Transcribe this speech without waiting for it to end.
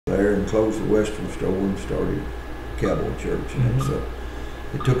there and closed the Western store and started Cowboy Church. And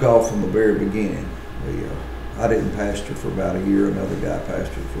it took off from the very beginning. I didn't pastor for about a year. Another guy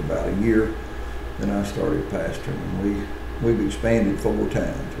pastored for about a year. Then I started pastoring, and we've expanded 4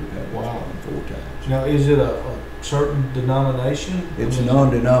 times. We've had to expand 4 times. Now, is it a certain denomination? It's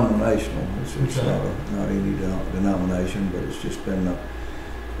non-denominational. It's not any denomination, but it's just been.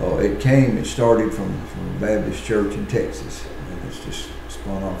 It started from a Baptist church in Texas, and it's just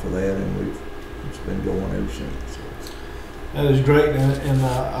spun off of that, and it's been going ever since. So. That is great, and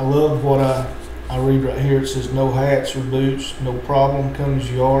I love what I read right here. It says, no hats or boots, no problem, come as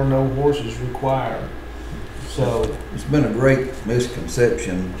you are, no horses required. So it's been a great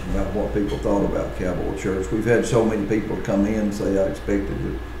misconception about what people thought about Cowboy Church. We've had so many people come in and say, I expected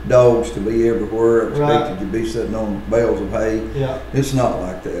the dogs to be everywhere. I expected you to be sitting on bales of hay. Yeah. It's not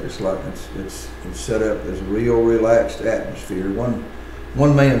like that. It's like it's set up as a real relaxed atmosphere.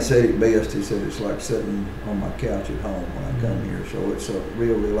 One man said it best. He said it's like sitting on my couch at home when I come here. So it's a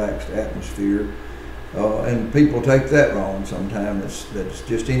real relaxed atmosphere. And people take that wrong sometimes. That's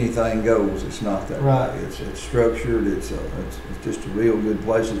just anything goes. It's not that way. It's structured. It's just a real good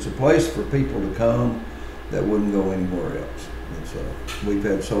place. It's a place for people to come that wouldn't go anywhere else. We've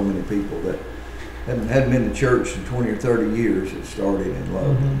had so many people that hadn't been to church in 20 or 30 years that started in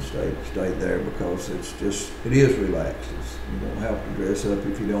love and stayed there because it is relaxed. You don't have to dress up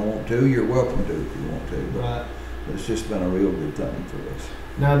if you don't want to. You're welcome to if you want to. But it's just been a real good thing for us.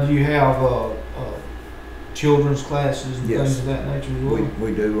 Now, do you have children's classes and things of that nature as well?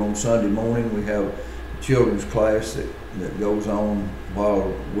 We do. On Sunday morning we have a children's class that goes on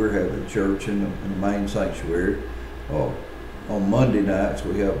while we're having church in the main sanctuary. On Monday nights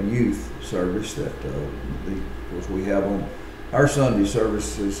we have a youth service that because we have on our Sunday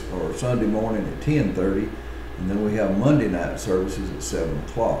services or Sunday morning at 10:30, and then we have Monday night services at 7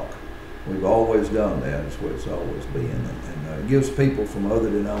 o'clock. We've always done that. It's what it's always been, and it gives people from other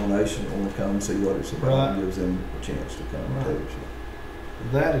denominations that want to come and see what it's about. It gives them a chance to come too. So.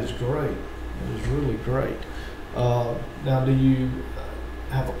 That is great. That is really great. Now, do you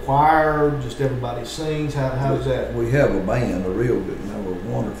have a choir? Just everybody sings? How does that? We have a band, a real good, a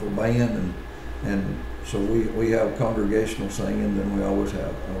wonderful band, and so we have congregational singing. Then we also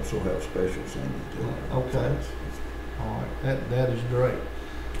have special singing too. Okay. All right. That is great.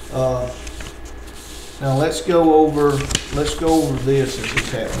 Now let's go over this as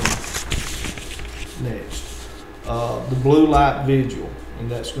it's happening next. The Blue Light Vigil, and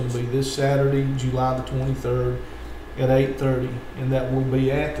that's going to be this Saturday, July the 23rd at 8:30, and that will be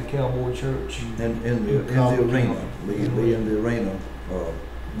at the Cowboy Church in the arena. Be in the arena,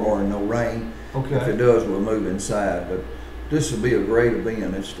 barring no rain. Okay. If it does, we'll move inside. But this will be a great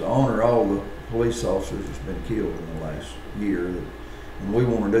event. It's to honor all the police officers that's been killed in the last year. And we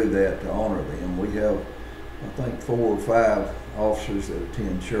want to do that to honor them. We have, I think, 4 or 5 officers that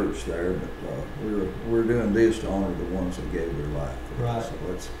attend church there, but we're doing this to honor the ones that gave their life. Right.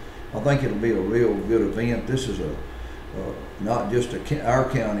 So I think it'll be a real good event. This is not just our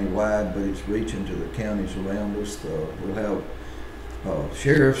county wide, but it's reaching to the counties around us. We'll have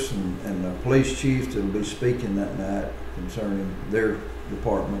sheriffs and police chiefs that will be speaking that night concerning their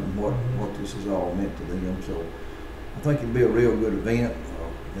department and what this is all meant to them. So I think it'll be a real good event.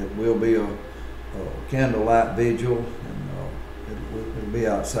 It will be a candlelight vigil, and it'll be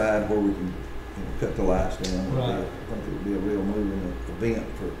outside where we can cut the lights down. Right. I think it'll be a real moving event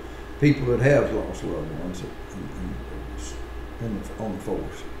for people that have lost loved ones on the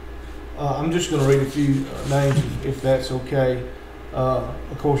force. I'm just going to read a few names if that's okay.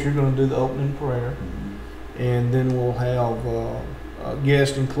 Of course, you're going to do the opening prayer, and then we'll have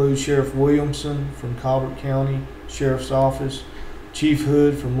guests include Sheriff Williamson from Colbert County Sheriff's Office, Chief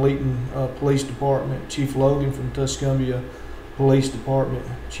Hood from Leeton Police Department, Chief Logan from Tuscumbia Police Department,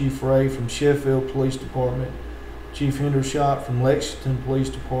 Chief Ray from Sheffield Police Department, Chief Hendershot from Lexington Police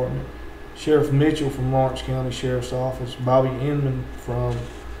Department, Sheriff Mitchell from Lawrence County Sheriff's Office, Bobby Inman from,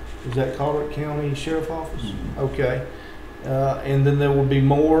 is that Colbert County Sheriff's Office? Okay. And then there will be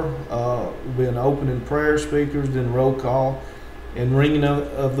more. Will be an opening prayer, speakers, then roll call, and ringing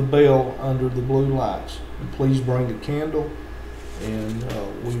of the bell under the blue lights. And please bring a candle, and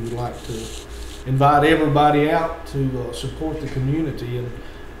we would like to invite everybody out to support the community.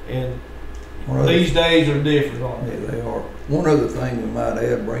 And these days are different, aren't they? Yeah, they are. One other thing we might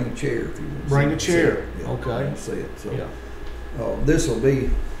add: bring a chair if you want. Bring a chair. Yeah, okay. See it. So yeah. This will be.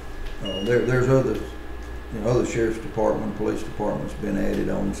 There's other sheriff's department, police departments been added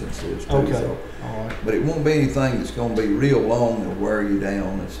on since this too. Okay. So, all right. but it won't be anything that's going to be real long that'll wear you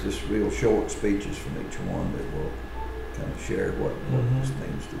down. It's just real short speeches from each one that will kind of share what this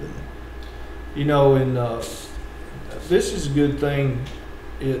means to them. You know, and this is a good thing.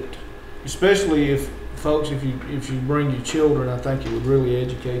 Especially if folks, if you bring your children, I think it would really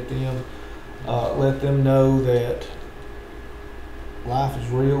educate them. Let them know that life is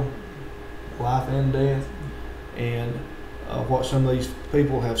real, life and death, and what some of these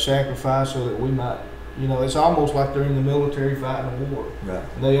people have sacrificed so that we might, you know, it's almost like they're in the military fighting a war.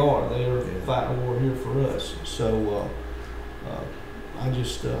 Right. They are fighting a war here for us. So I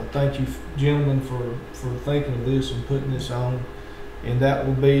just thank you, gentlemen, for thinking of this and putting this on. And that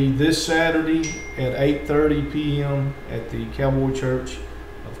will be this Saturday at 8:30 p.m. at the Cowboy Church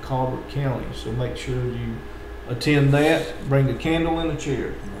of Colbert County. So make sure you attend that. Bring a candle and a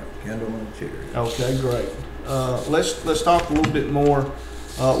chair. Right. Candle and a chair. Okay, great. Let's talk a little bit more.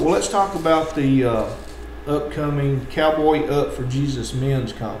 Let's talk about the upcoming Cowboy Up for Jesus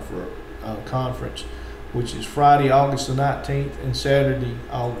Men's Conference, which is Friday, August the 19th, and Saturday,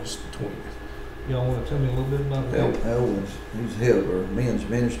 August the 20th. Y'all want to tell me a little bit about that? Elwin's, he's head of our men's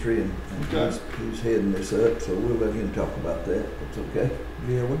ministry, and Okay. he's heading this up, so we'll let him talk about that. That's okay.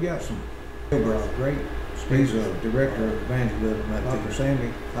 Yeah, we got some great. He's a director of evangelism at the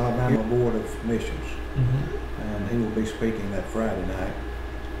Sandy, Alabama Board of Missions, and he will be speaking that Friday night.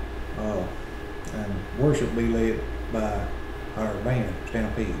 And worship will be led by our band,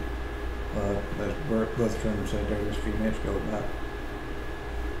 Stampede. As Brother Trimmer said there just a few minutes ago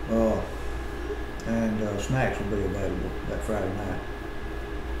about. And snacks will be available that Friday night.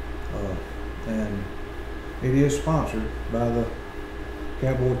 And it is sponsored by the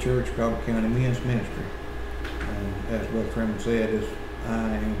Cowboy Church, Cowboy County Men's Ministry. And as Brother Trimmer said,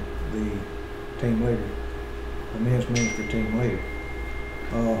 I am the team leader, the men's ministry team leader.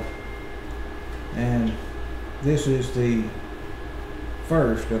 And this is the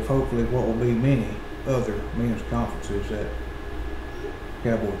first of hopefully what will be many other men's conferences at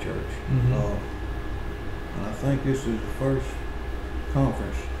Cowboy Church. And I think this is the first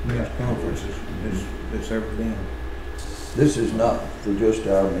conference, men's conference that's ever been. This is not for just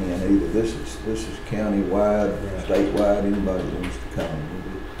our men either. This is county-wide, statewide. Anybody that wants to come,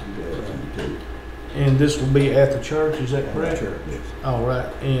 we'll be glad to too. And this will be at the church, is that correct? Church, yes. All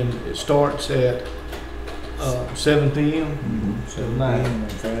right, and it starts at 7 p.m. 7 p.m. on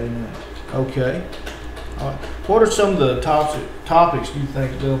Friday night. Okay. All right. What are some of the topics you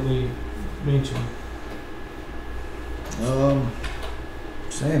think they'll be mentioning?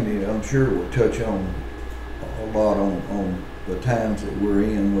 Sandy, I'm sure will touch on a lot on the times that we're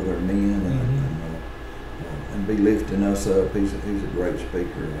in with our men and be lifting us up. He's a great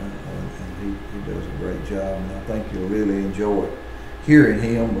speaker, and he does a great job. And I think you'll really enjoy hearing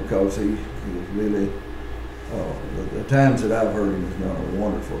him because he is really. The times that I've heard him, he's done a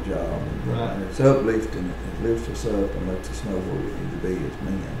wonderful job. Right. And it's uplifting. It lifts us up and lets us know where we need to be as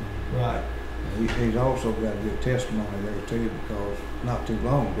men. Right. He's also got a good testimony there too, because not too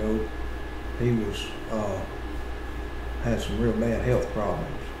long ago he was had some real bad health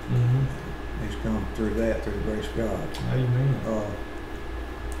problems. He's come through that through the grace of God. Amen.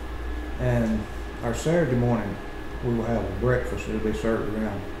 And our Saturday morning we will have a breakfast. It'll be served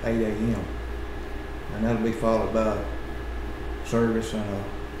around 8 a.m. and that'll be followed by service and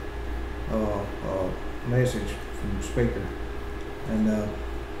a message from the speaker. And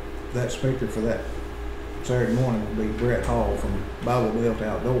that speaker for that Saturday morning will be Brett Hall from Bible Belt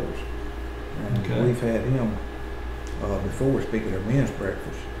Outdoors. And we've had him before speaking at our men's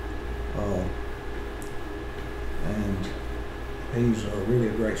breakfast. And he's really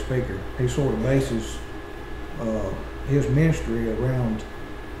a great speaker. He sort of bases his ministry around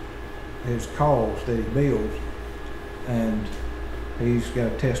his cause that he builds, and he's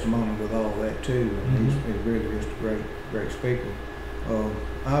got a testimony with all that too. And he's really just a great speaker.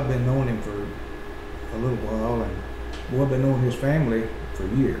 I've been knowing him for a little while, and I've been knowing his family for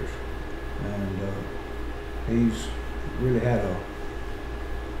years, and he's really had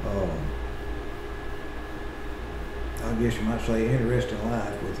I guess you might say, interesting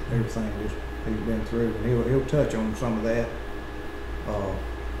life with everything he's been through, and he'll touch on some of that.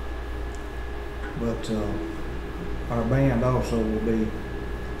 But our band also will be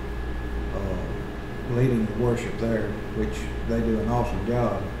leading the worship there, which they do an awesome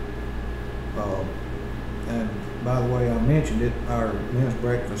job. And by the way, I mentioned it, our men's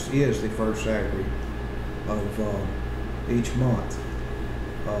breakfast is the first Saturday of each month,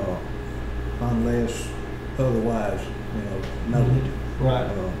 unless otherwise, noted. Right.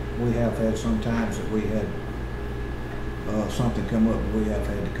 We have had some times that we had something come up and we have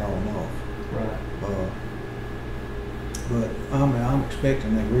had to call them off. Right. But I'm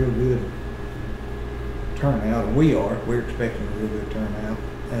expecting a real good turnout, and we are. We're expecting a real good turnout.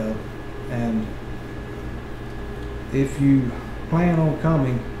 And if you plan on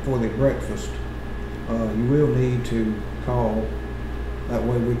coming for the breakfast, you will need to call. That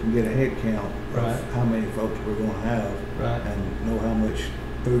way we can get a head count Right. of how many folks we're going to have Right. and know how much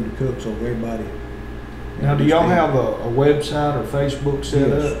food to cook, so everybody. Now, do y'all have a website or Facebook set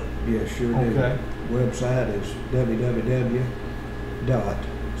Yes. up? Yes, sure do. Okay. Website is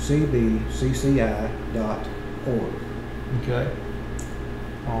www.cbcci.org. Okay.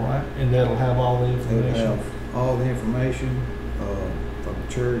 All right. And that'll have all the They'll information. have all the information from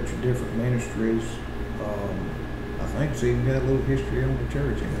the church, different ministries. I think it's even got a little history on the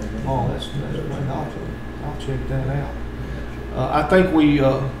church and everything. Oh, that's great. I'll check that out. I think we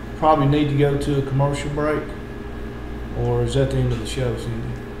probably need to go to a commercial break, or is that the end of the show, Cindy?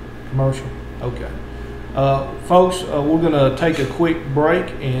 Commercial? Okay. Folks, we're going to take a quick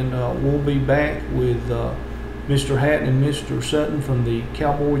break, and we'll be back with Mr. Hatton and Mr. Sutton from the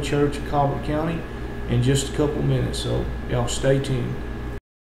Cowboy Church of Colbert County in just a couple minutes, so y'all stay tuned.